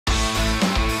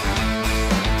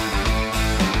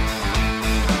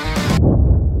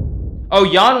Oh,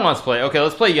 Jan wants to play. Okay,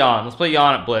 let's play Jan. Let's play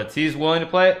Jan at Blitz. He's willing to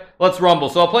play. Let's rumble.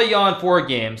 So I'll play Jan 4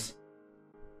 games.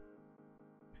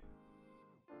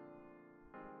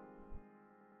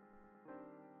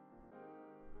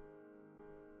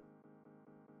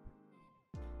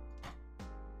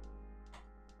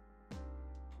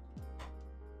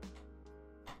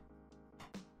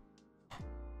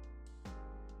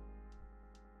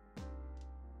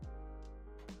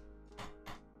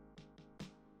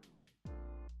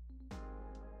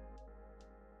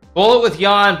 Bullet with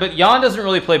Jan, but Jan doesn't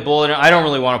really play Bullet. I don't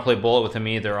really want to play Bullet with him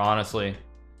either, honestly.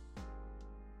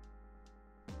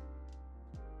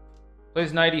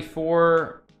 Plays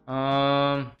 94.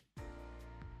 I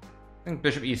think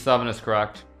Bishop E7 is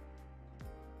correct.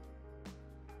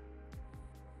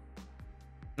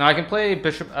 Now I can play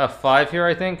Bishop F5 here,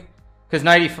 I think. Because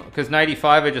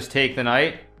 95 I just take the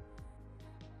knight.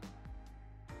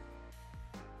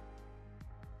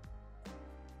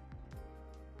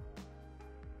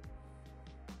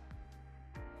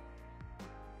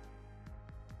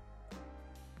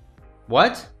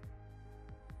 What?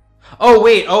 Oh,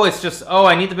 wait. Oh, it's just... Oh,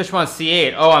 I need the bishop on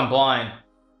c8. Oh, I'm blind.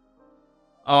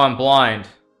 Oh, I'm blind.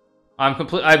 I'm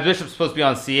complete... Bishop's supposed to be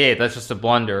on c8. That's just a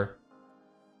blunder.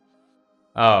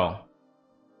 Oh.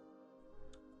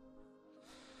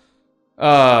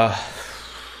 Yeah,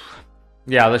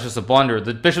 that's just a blunder.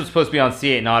 The bishop's supposed to be on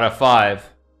c8, not f5.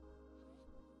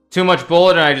 Too much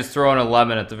bullet, and I just throw an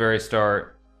 11 at the very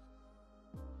start.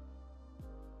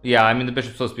 Yeah, I mean, the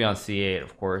bishop's supposed to be on c8,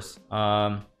 of course.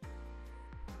 Okay,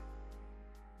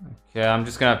 I'm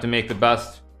just gonna have to make the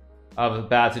best of a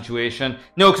bad situation.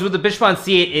 No, because with the bishop on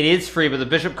c8, it is free, but the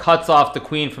bishop cuts off the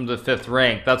queen from the 5th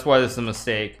rank. That's why this is a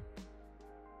mistake.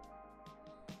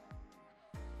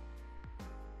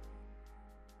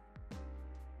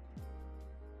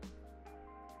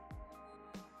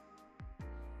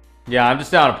 Yeah, I'm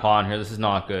just down a pawn here. This is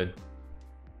not good.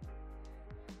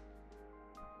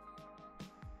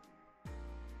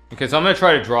 Okay, so I'm going to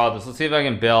try to draw this. Let's see if I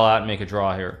can bail out and make a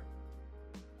draw here.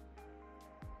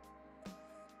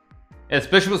 Its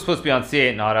bishop was supposed to be on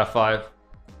c8, not f5.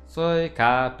 Soy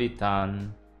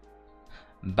capitan.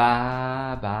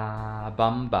 Ba ba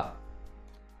bamba.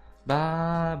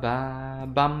 Ba ba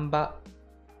bamba.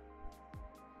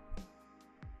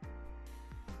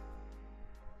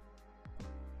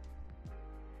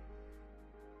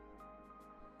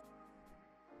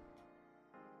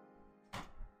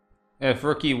 If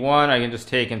rook e1, I can just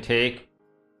take and take.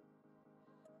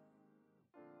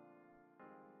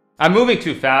 I'm moving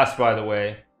too fast, by the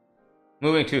way.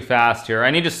 Moving too fast here. I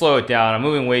need to slow it down. I'm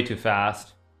moving way too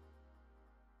fast.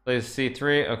 Plays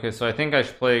c3. Okay, so I think I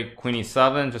should play queen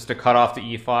e7 just to cut off the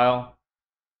e-file.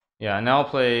 Yeah, now I'll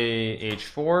play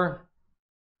h4.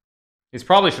 He's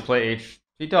probably should play h...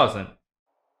 He doesn't.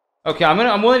 Okay,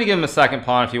 I'm willing to give him a second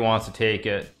pawn if he wants to take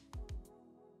it.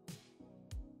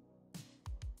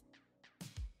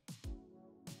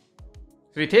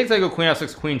 So if he takes, I go queen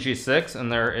f6, queen g6,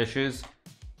 and there are issues.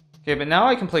 Okay, but now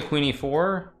I can play queen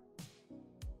e4.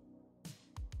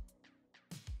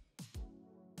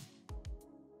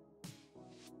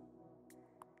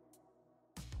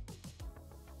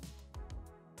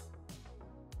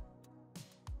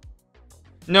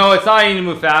 No, it's not. I need to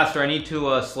move faster. I need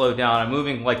to slow down. I'm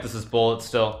moving like this is bullet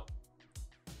still.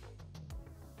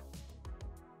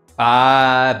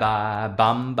 Ba ba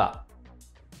bamba.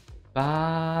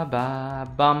 Ba ba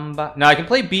bamba. Now I can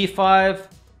play b5.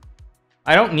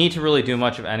 I don't need to really do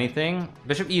much of anything.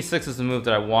 Bishop e6 is the move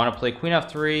that I want to play. Queen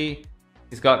f3.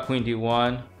 He's got queen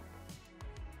d1.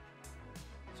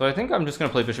 So I think I'm just going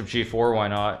to play bishop g4. Why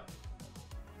not?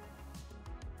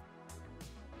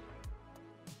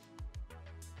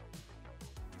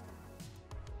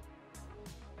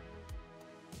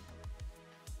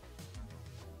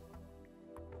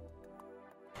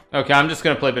 Okay, I'm just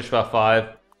going to play bishop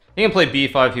f5. He can play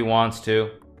b5 if he wants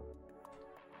to.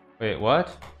 Wait,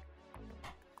 what?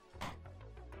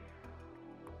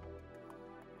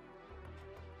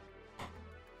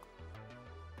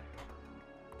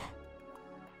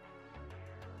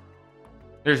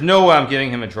 There's no way I'm giving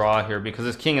him a draw here because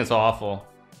his king is awful.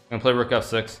 I'm going to play rook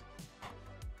f6.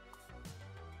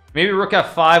 Maybe rook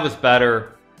f5 was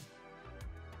better.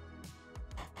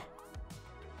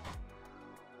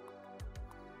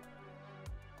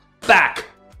 Back!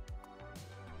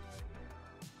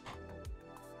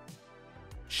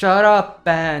 Shut up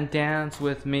and dance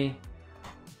with me.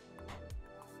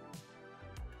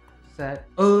 Set.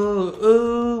 Ooh,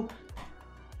 ooh.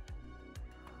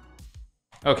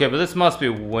 Okay, but this must be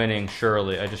winning,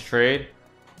 surely. I just trade.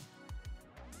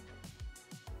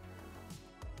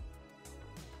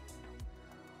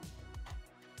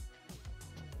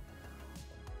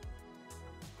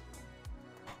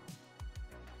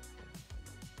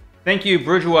 Thank you,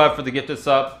 Bourgeois, for the gifted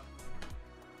sub.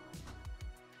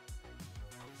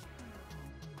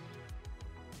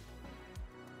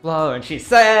 Blow, and she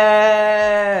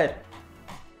said,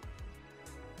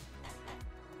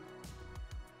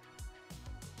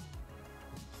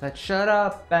 shut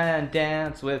up and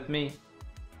dance with me.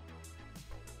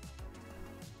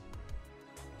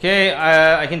 Okay,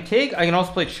 I can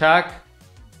also play check. I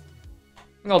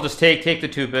think I'll just take the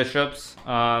 2 bishops.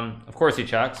 Of course he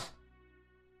checks.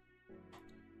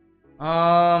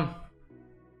 I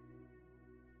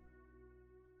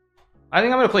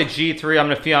think I'm gonna play G3. I'm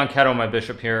gonna fianchetto my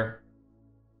bishop here.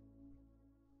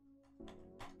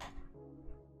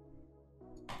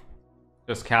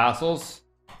 Just castles.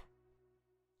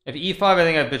 If E5, I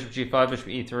think I have bishop G5, bishop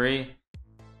E3. I think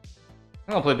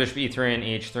I'll play bishop E3 and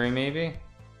H3 maybe.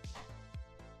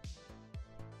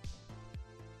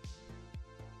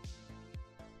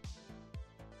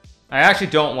 I actually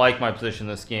don't like my position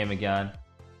this game again.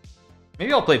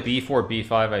 Maybe I'll play B4,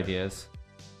 B5 ideas.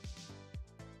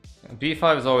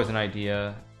 B5 is always an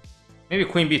idea. Maybe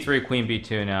queen B3, queen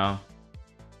B2 now.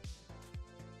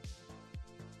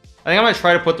 I think I'm going to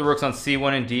try to put the rooks on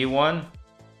C1 and D1.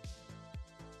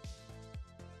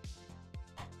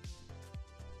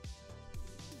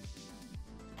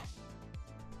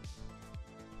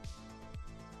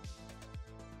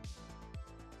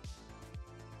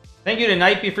 Thank you to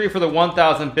Knight B3 for the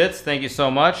 1,000 bits. Thank you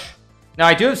so much. Now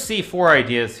I do have C4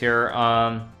 ideas here.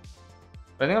 I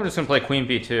think I'm just going to play queen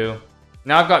B2.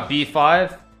 Now I've got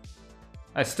B5.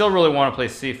 I still really want to play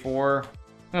C4. I'm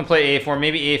going to play A4.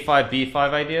 Maybe A5, B5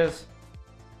 ideas.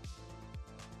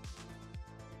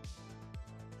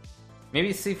 Maybe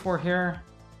C4 here.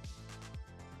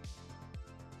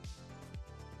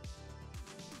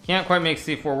 Can't quite make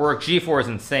C4 work. G4 is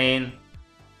insane.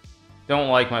 Don't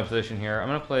like my position here. I'm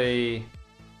going to play...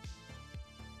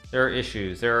 There are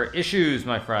issues. There are issues,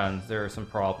 my friends. There are some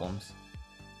problems.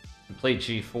 Play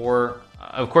G4.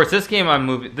 Of course, this game I'm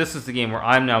moving. This is the game where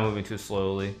I'm now moving too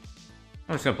slowly.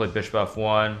 I'm just gonna play bishop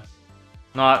F1.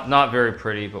 Not very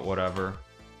pretty, but whatever.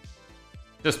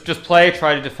 Just play,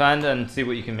 try to defend, and see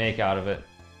what you can make out of it.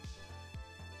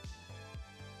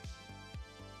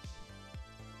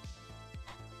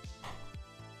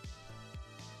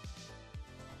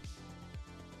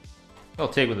 I'll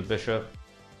take with the bishop.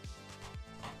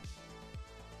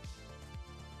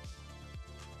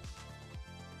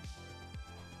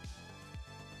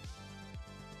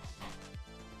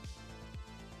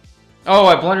 Oh,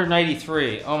 I blundered knight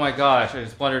e3. Oh my gosh, I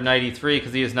just blundered knight e3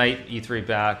 because he has knight e3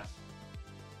 back.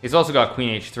 He's also got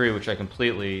queen h3, which I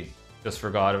completely just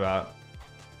forgot about.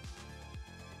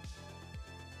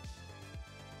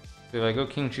 Did I go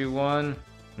king g1?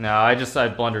 No, I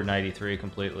blundered knight e3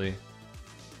 completely.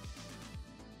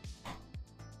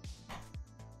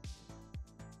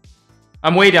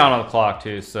 I'm way down on the clock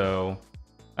too, so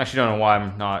I actually don't know why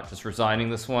I'm not just resigning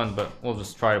this one, but we'll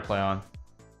just try to play on.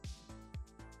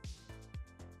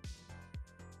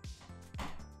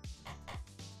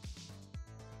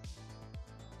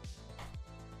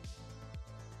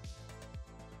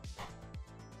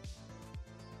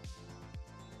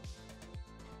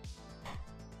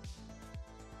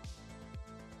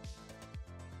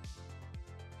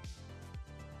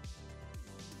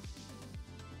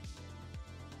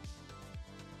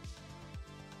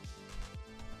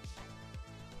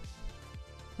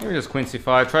 Maybe just queen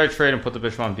c5. Try to trade and put the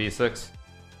bishop on b6.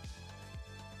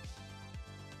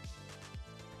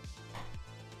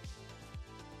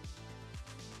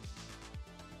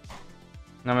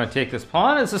 And I'm going to take this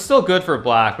pawn. This is still good for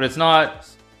black, but it's not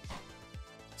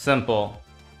simple.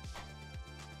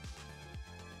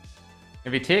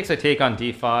 If he takes, I take on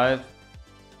d5.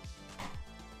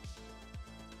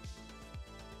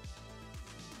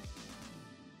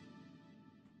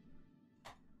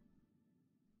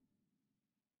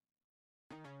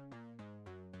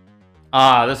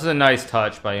 Ah, this is a nice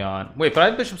touch by Jan. Wait, but I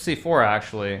have bishop c4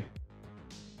 actually.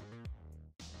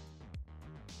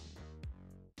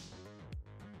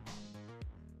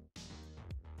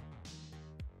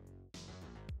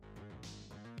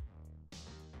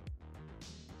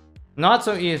 Not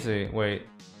so easy. Wait.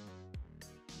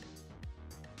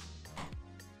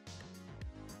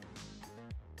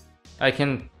 I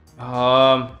can...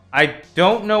 I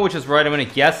don't know which is right. I'm going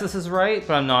to guess this is right,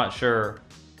 but I'm not sure.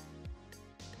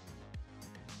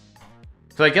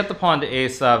 So I get the pawn to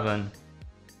a7.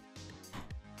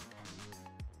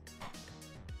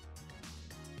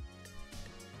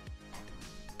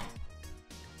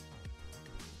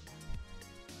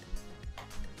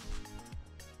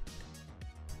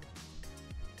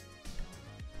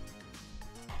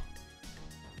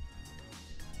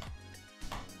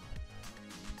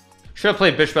 Should have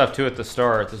played bishop f2 at the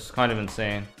start. This is kind of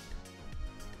insane.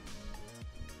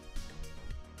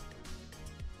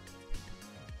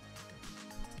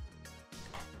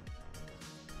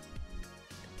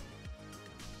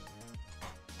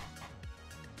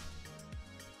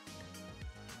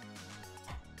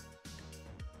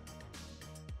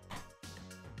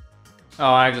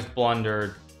 Oh, I just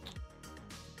blundered.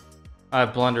 I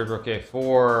blundered rook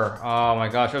a4. Oh my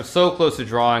gosh, I was so close to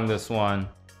drawing this one.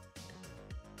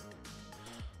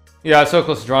 Yeah, I was so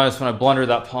close to drawing this one. I blundered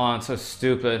that pawn. So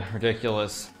stupid.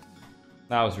 Ridiculous.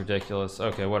 That was ridiculous.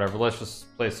 Okay, whatever. Let's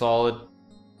just play solid.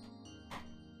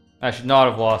 I should not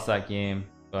have lost that game,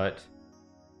 but...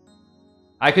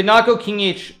 I could not go king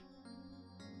h...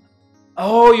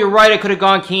 Oh, you're right. I could have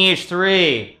gone king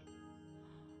h3.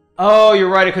 Oh, you're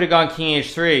right. I could have gone king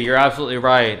h3. You're absolutely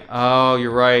right. Oh, you're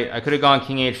right. I could have gone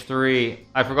king h3.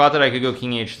 I forgot that I could go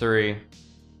king h3.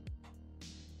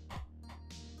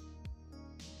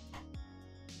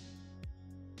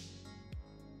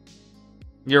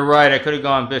 You're right. I could have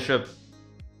gone bishop.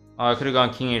 I could have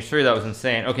gone king h3. That was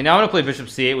insane. Okay, now I'm going to play bishop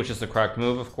c8, which is the correct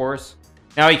move, of course.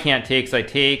 Now he can't take, so I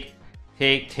take,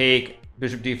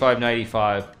 bishop d5, knight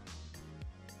e5.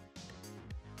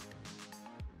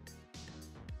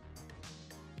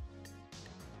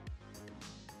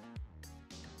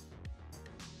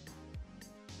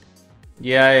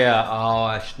 Yeah. Oh,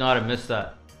 I should not have missed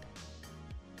that.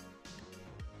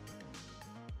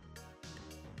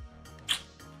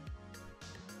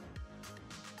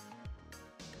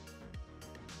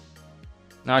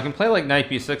 Now I can play like knight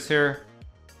b6 here.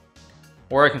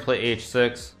 Or I can play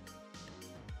h6.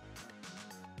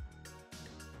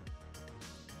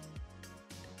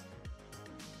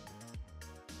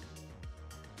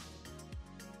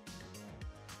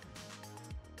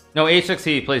 No, h6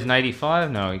 he plays knight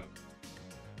e5? No, he...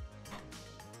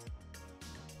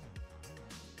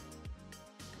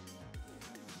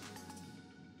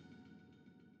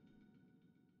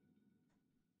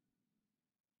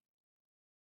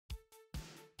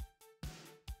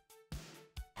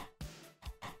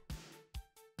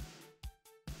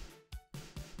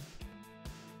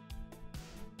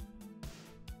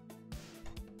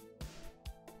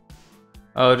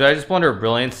 Oh, did I just blunder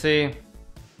brilliancy?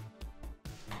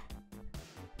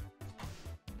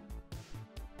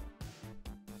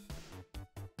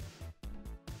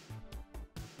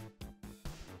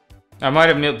 I might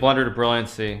have blundered a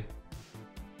brilliancy.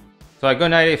 So I go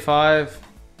knight a5.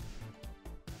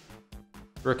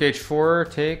 Rook h4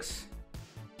 takes.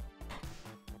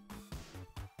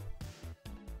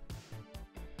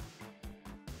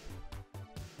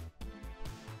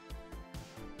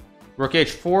 Rook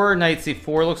h4, knight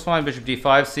c4 looks fine. Bishop d5,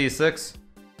 c6.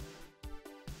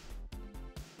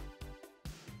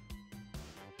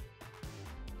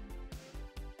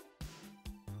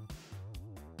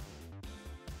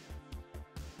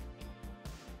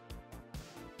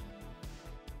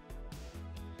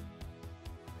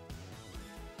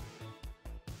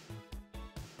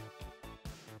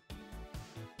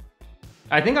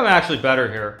 I think I'm actually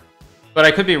better here, but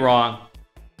I could be wrong.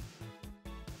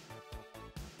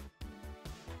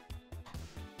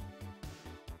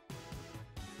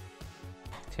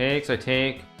 Takes, I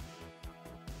take.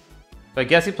 So I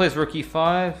guess he plays rook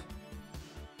e5.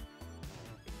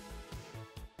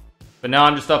 But now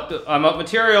I'm just I'm up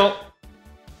material.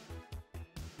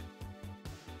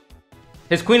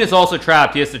 His queen is also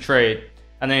trapped. He has to trade.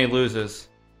 And then he loses.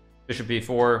 Bishop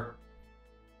b4.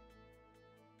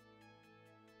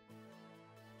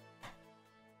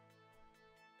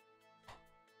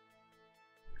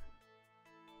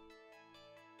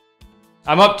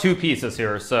 I'm up 2 pieces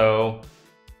here, so...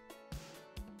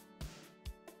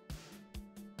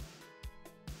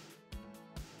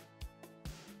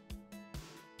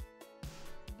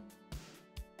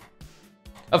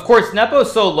 Of course, Nepo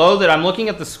is so low that I'm looking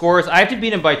at the scores. I have to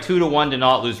beat him by 2-1 to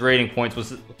not lose rating points,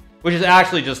 which is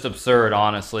actually just absurd,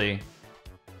 honestly.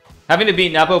 Having to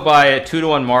beat Nepo by a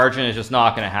 2-1 margin is just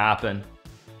not going to happen.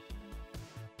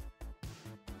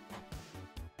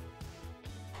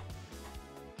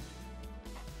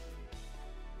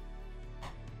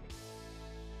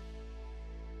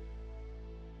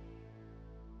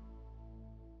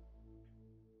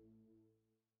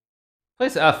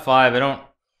 Place f5. I don't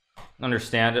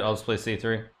understand it. I'll just play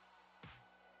c3. I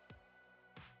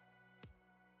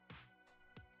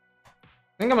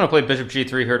think I'm going to play bishop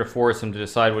g3 here to force him to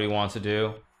decide what he wants to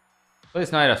do.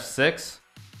 Plays knight f6.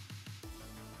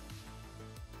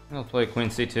 I'll play queen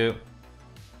c2.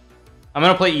 I'm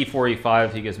going to play e4, e5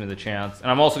 if he gives me the chance.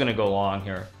 And I'm also going to go long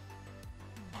here.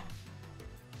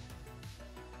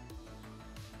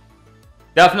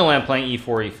 Definitely I'm playing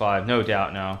e4, e5. No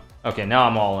doubt now. Okay, now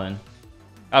I'm all in.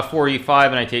 F4, E5,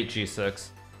 and I take G6.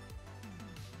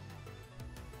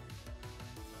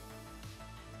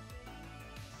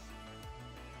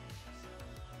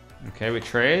 Okay, we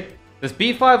trade. This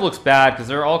B5 looks bad because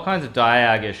there are all kinds of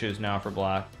diag issues now for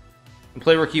black. I can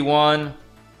play rook E1. I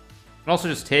can also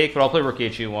just take, but I'll play rook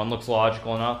H1. Looks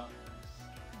logical enough.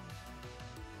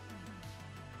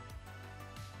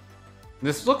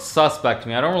 This looks suspect to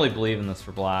me. I don't really believe in this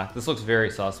for black. This looks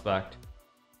very suspect.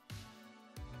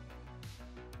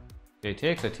 Okay,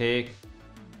 takes, I take.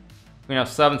 Queen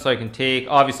F7, so I can take.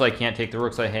 Obviously, I can't take the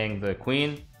rooks. I hang the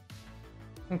queen.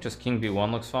 I think just king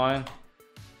B1 looks fine.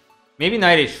 Maybe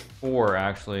knight H4,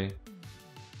 actually.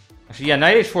 Actually, yeah,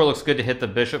 knight H4 looks good to hit the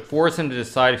bishop. Force him to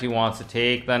decide if he wants to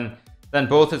take. Then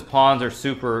both his pawns are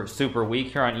super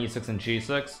weak here on E6 and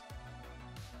G6.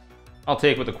 I'll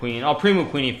take with the queen. I'll pre-move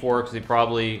queen E4 because he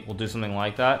probably will do something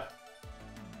like that.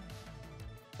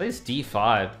 Plays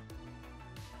D5.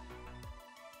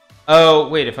 Oh,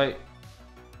 wait, if I...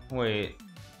 Wait.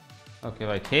 Okay,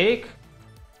 if I take...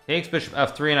 Takes bishop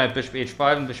F3 and I have bishop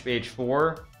H5 and bishop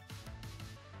H4.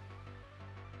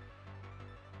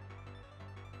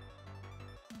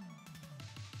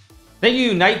 Thank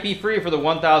you, Knight Be Free, for the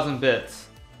 1,000 bits.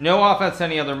 No offense to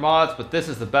any other mods, but this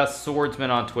is the best swordsman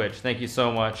on Twitch. Thank you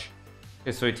so much.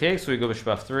 Okay, so he takes, so we go bishop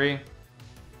F3.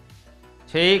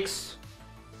 Takes.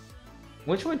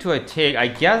 Which one do I take? I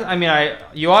guess, I mean,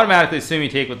 you automatically assume you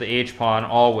take with the H pawn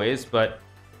always, but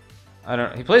I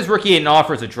don't know. He plays rook E8 and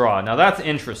offers a draw. Now that's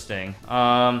interesting.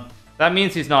 That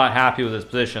means he's not happy with his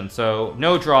position. So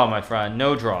no draw, my friend,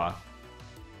 no draw.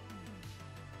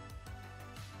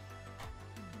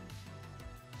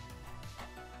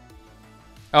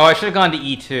 Oh, I should have gone to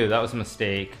E2. That was a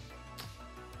mistake.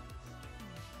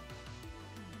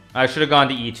 I should have gone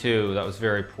to E2. That was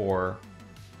very poor.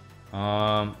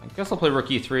 I guess I'll play rook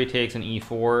E3, takes an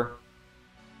E4.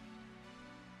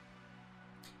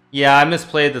 Yeah, I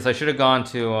misplayed this. I should have gone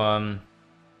to...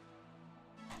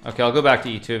 Okay, I'll go back to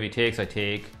E2. If he takes, I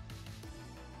take.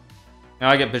 Now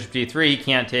I get bishop D3. He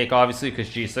can't take, obviously, because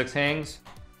G6 hangs.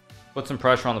 Put some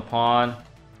pressure on the pawn.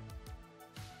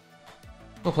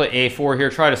 We'll play A4 here.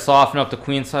 Try to soften up the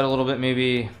queen side a little bit,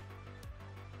 maybe.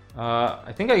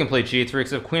 I think I can play G3,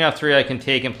 because if queen F3, I can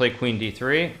take and play queen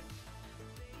D3.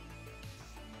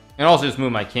 And also just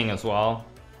move my king as well.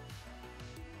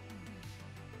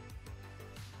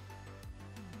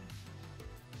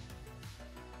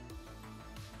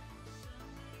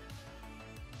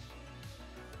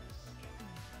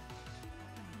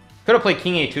 Could have played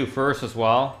king A2 first as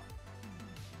well.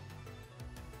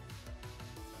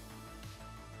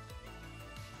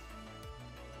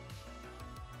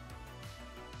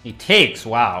 He takes.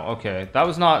 Wow. Okay. That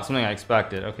was not something I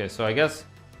expected. Okay, so I guess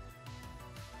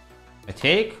I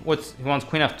take. He wants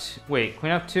queen F2. Wait,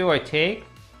 queen F2, I take.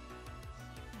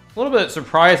 A little bit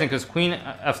surprising because queen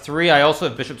F3, I also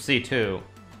have bishop C2.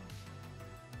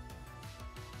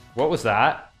 What was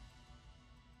that?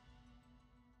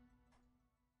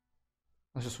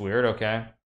 That's just weird. Okay.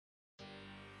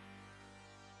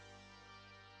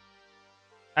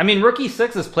 I mean, rook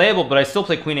E6 is playable, but I still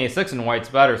play queen A6 and white's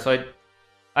better, so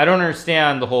I don't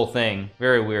understand the whole thing.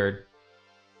 Very weird.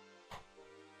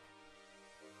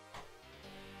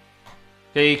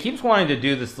 Okay, he keeps wanting to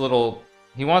do this little...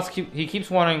 He keeps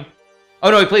wanting...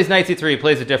 Oh no, he plays knight C3. He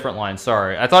plays a different line.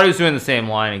 Sorry. I thought he was doing the same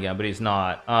line again, but he's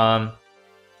not. I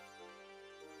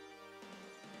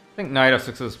think knight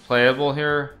F6 is playable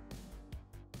here.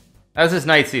 As is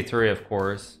knight C3, of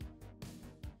course.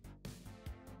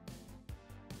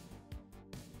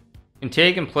 Can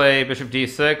take and play bishop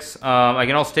D6. I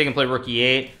can also take and play rook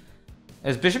E8.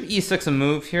 Is bishop E6 a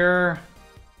move here?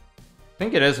 I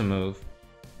think it is a move.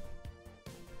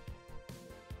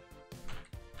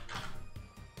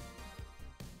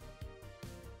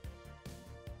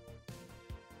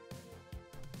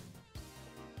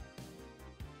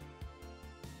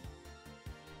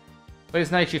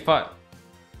 Plays knight G5.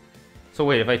 So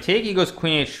wait, if I take, he goes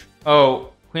queen H...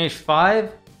 Oh, queen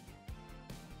H5?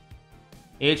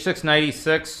 H6, knight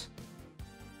E6.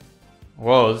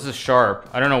 Whoa, this is sharp.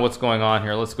 I don't know what's going on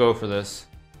here. Let's go for this.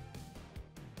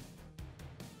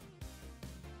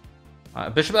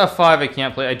 Bishop F5 I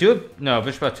can't play. I do have... No,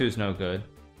 bishop F2 is no good.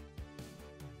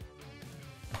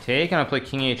 I take and I play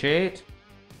king H8.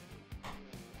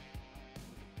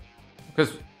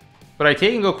 But I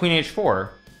take and go queen H4.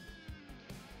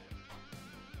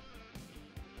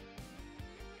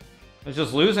 It's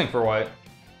just losing for white.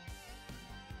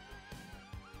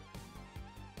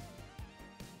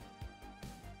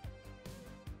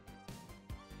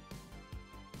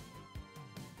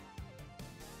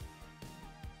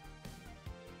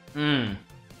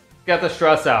 Get the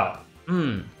stress out.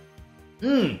 Mmm.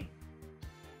 Mmm.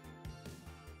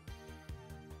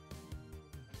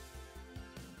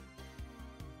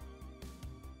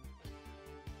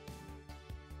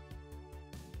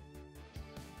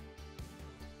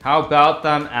 How about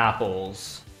them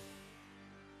apples?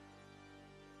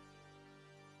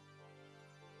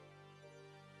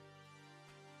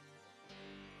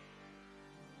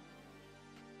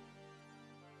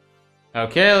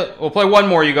 Okay, we'll play one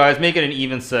more, you guys. Make it an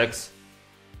even 6.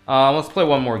 Let's play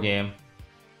one more game.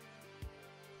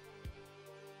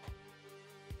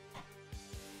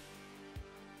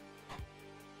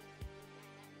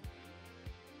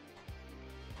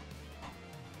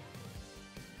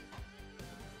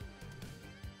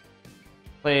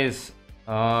 Plays,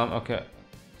 okay.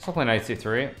 Let's play knight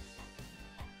c3.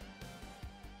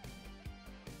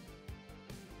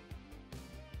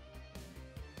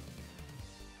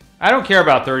 I don't care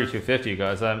about 3250,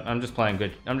 guys. I'm just playing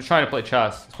good. I'm just trying to play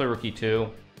chess. Let's play rook e2.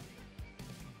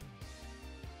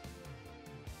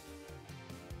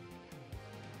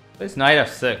 Plays knight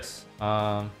f6.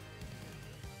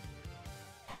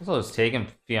 This will just take him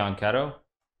fianchetto.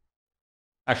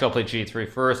 Actually, I'll play g3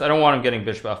 first. I don't want him getting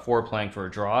bishop f4 playing for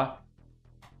a draw.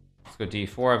 Let's go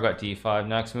d4. I've got d5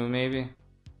 next move, maybe.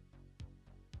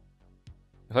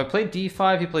 If I play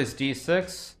d5, he plays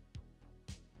d6.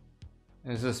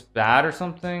 Is this bad or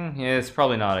something? Yeah, it's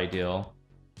probably not ideal.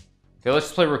 Okay, let's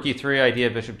just play rook e3,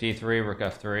 idea bishop d3, rook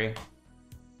f3.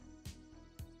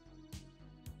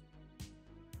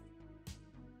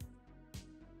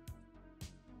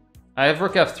 I have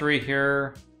rook f3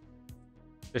 here.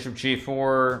 Bishop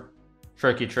g4.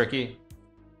 Tricky, tricky.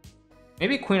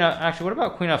 Maybe queen... Actually, what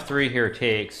about queen f3 here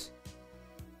takes?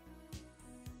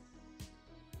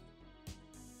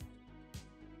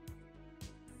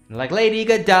 Like Lady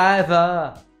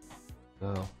Godiva.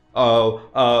 Oh, oh,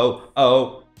 oh,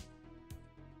 oh.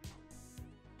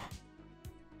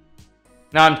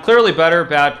 Now I'm clearly better.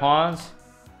 Bad pawns.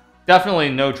 Definitely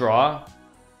no draw.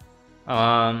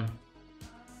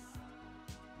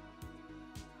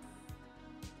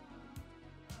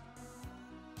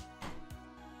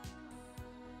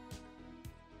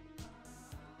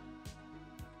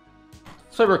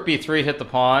 So rook b3, hit the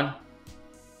pawn.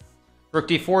 Rook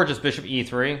d4, just bishop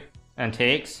e3, and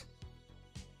takes.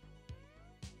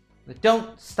 But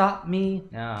don't stop me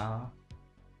now.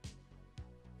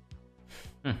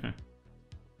 Now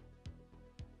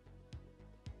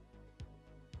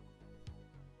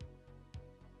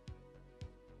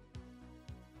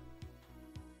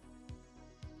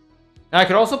I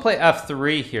could also play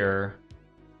f3 here.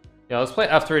 Yeah, let's play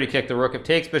f3 to kick the rook. If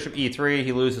takes bishop e3,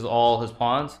 he loses all his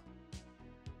pawns.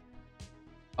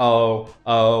 Oh,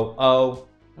 oh, oh.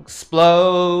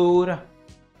 Explode. I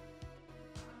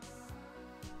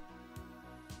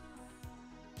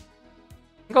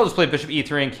think I'll just play bishop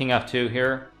e3 and king f2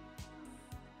 here.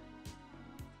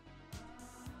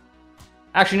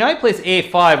 Actually, now he plays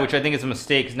a5, which I think is a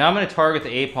mistake, because now I'm going to target the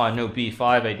a pawn, no b5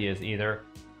 ideas either.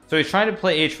 So he's trying to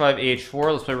play h5,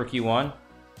 h4. Let's play rook e1.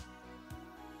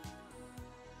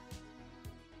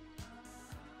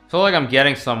 I feel like I'm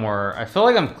getting somewhere. I feel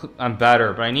like I'm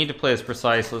better, but I need to play this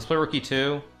precisely. Let's play rook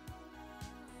e2.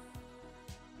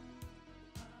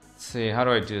 Let's see, how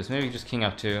do I do this? Maybe just king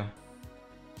f2.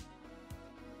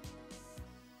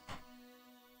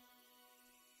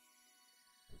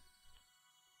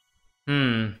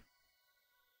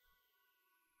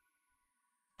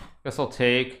 Guess I'll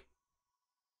take.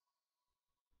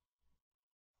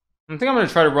 I think I'm going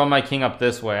to try to run my king up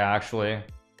this way, actually.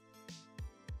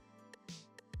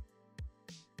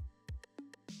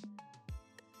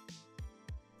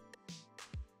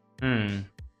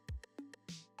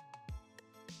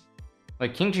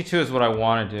 Like, king g2 is what I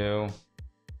want to do.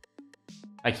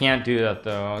 I can't do that,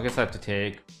 though. I guess I have to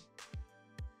take.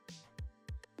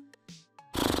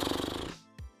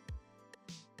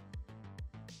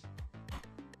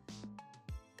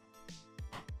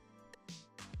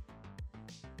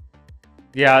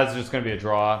 Yeah, it's just going to be a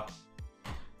draw.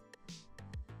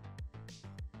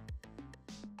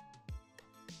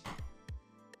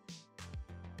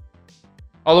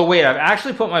 Although, wait, I've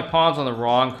actually put my pawns on the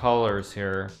wrong colors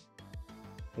here.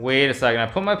 Wait a second, I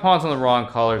put my pawns on the wrong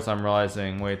colors, I'm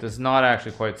realizing. Wait, this is not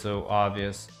actually quite so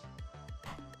obvious.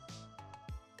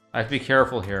 I have to be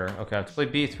careful here. Okay, I have to play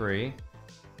b3.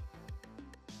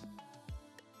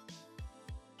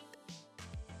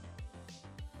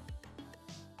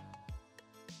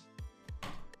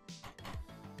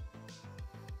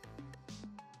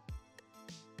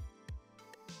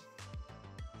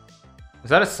 Is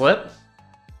that a slip?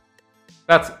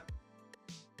 Is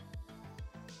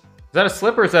that a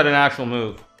slip or is that an actual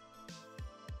move?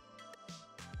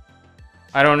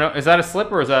 I don't know. Is that a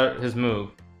slip or is that his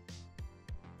move?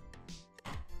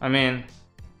 I mean,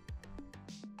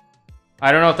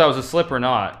 I don't know if that was a slip or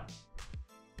not.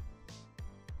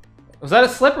 Was that a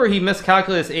slip or he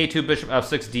miscalculated this A2 bishop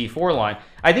F6 D4 line?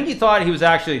 I think he thought he was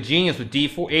actually a genius with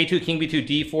D4, A2, King B2,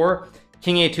 D4,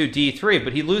 King A2, D3,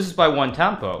 but he loses by 1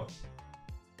 tempo.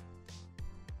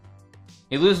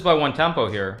 He loses by 1 tempo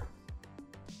here.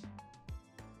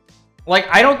 Like,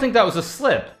 I don't think that was a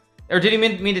slip. Or did he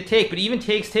mean to take? But even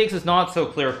takes is not so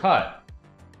clear cut.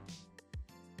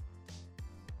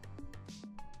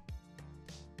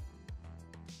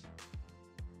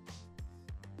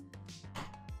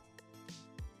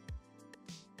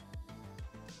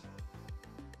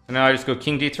 So now I just go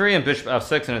King D3 and Bishop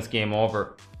F6 and it's game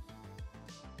over.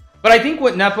 But I think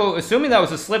what Nepo, assuming that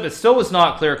was a slip, it still was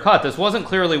not clear cut. This wasn't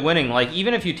clearly winning. Like,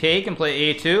 even if you take and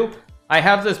play A2, I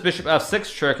have this Bishop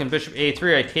F6 trick and Bishop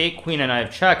A3. I take queen and I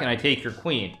have check and I take your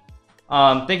queen.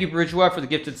 Thank you, Bourgeois, for the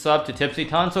gifted sub to Tipsy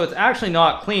Ton. So it's actually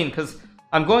not clean because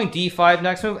I'm going D5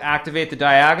 next move, activate the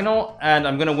diagonal, and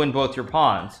I'm going to win both your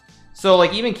pawns. So,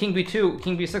 like, even King B2,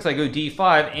 King B6, I go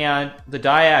D5 and the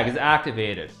diag is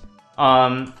activated.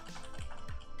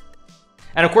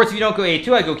 And of course, if you don't go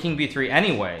A2, I go King B3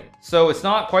 anyway. So it's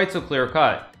not quite so clear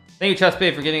cut. Thank you,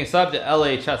 Chessbait, for getting a sub to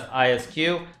LA Chess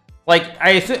ISQ. Like,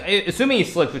 assuming he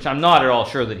slipped, which I'm not at all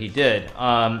sure that he did.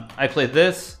 I play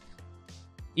this.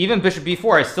 Even Bishop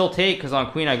B4, I still take because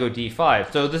on Queen I go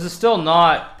D5. So this is still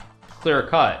not clear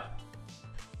cut.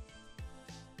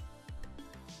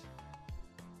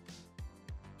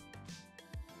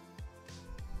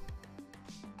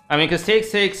 I mean, because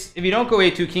takes, if you don't go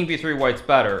A2, King B3, white's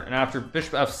better. And after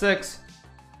Bishop F6,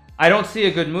 I don't see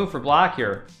a good move for black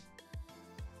here.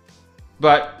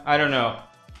 But, I don't know.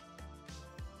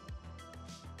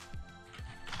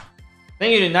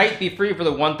 Thank you to Knight Be Free for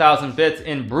the 1,000 bits.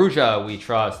 In Bruja, we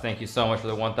trust. Thank you so much for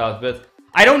the 1,000 bits.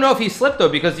 I don't know if he slipped, though,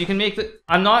 because you can make the...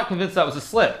 I'm not convinced that was a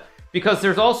slip. Because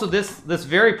there's also this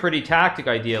very pretty tactic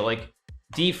idea, like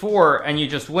D4, and you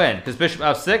just win. Because Bishop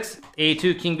F6,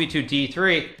 A2, King B2,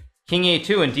 D3... King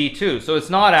A2 and D2, so it's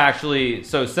not actually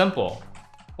so simple.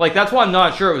 Like, that's why I'm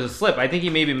not sure it was a slip. I think he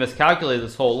maybe miscalculated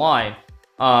this whole line,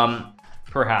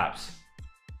 perhaps.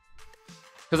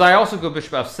 Because I also go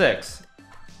Bishop F6.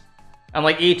 And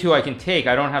like A2 I can take,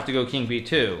 I don't have to go King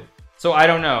B2. So I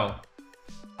don't know.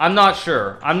 I'm not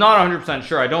sure. I'm not 100%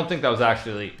 sure. I don't think that was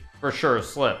actually, for sure, a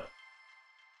slip.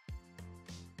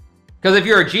 Because if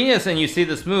you're a genius and you see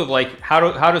this move, like, how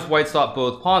does white stop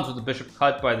both pawns with the bishop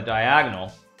cut by the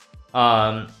diagonal?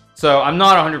 So I'm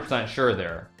not 100% sure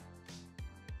there.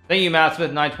 Thank you, Matt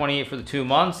Smith 928 for the 2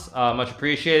 months. Much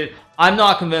appreciated. I'm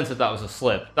not convinced that that was a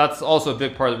slip. That's also a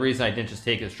big part of the reason I didn't just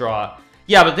take his draw.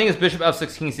 Yeah, but the thing is, Bishop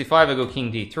F6, King C5, I go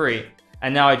King D3,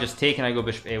 and now I just take and I go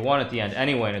Bishop A1 at the end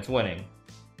anyway, and it's winning.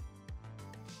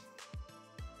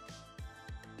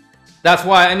 That's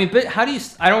why, I mean, but how do you?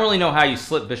 I don't really know how you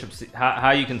slip Bishop C,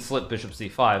 how you can slip Bishop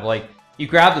C5. Like, you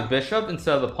grab the bishop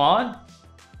instead of the pawn.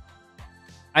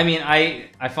 I mean,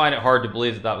 I find it hard to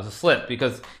believe that that was a slip,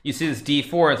 because you see this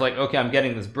D4, it's like, okay, I'm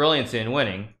getting this brilliancy and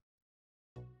winning.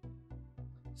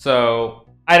 So,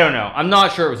 I don't know. I'm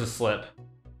not sure it was a slip.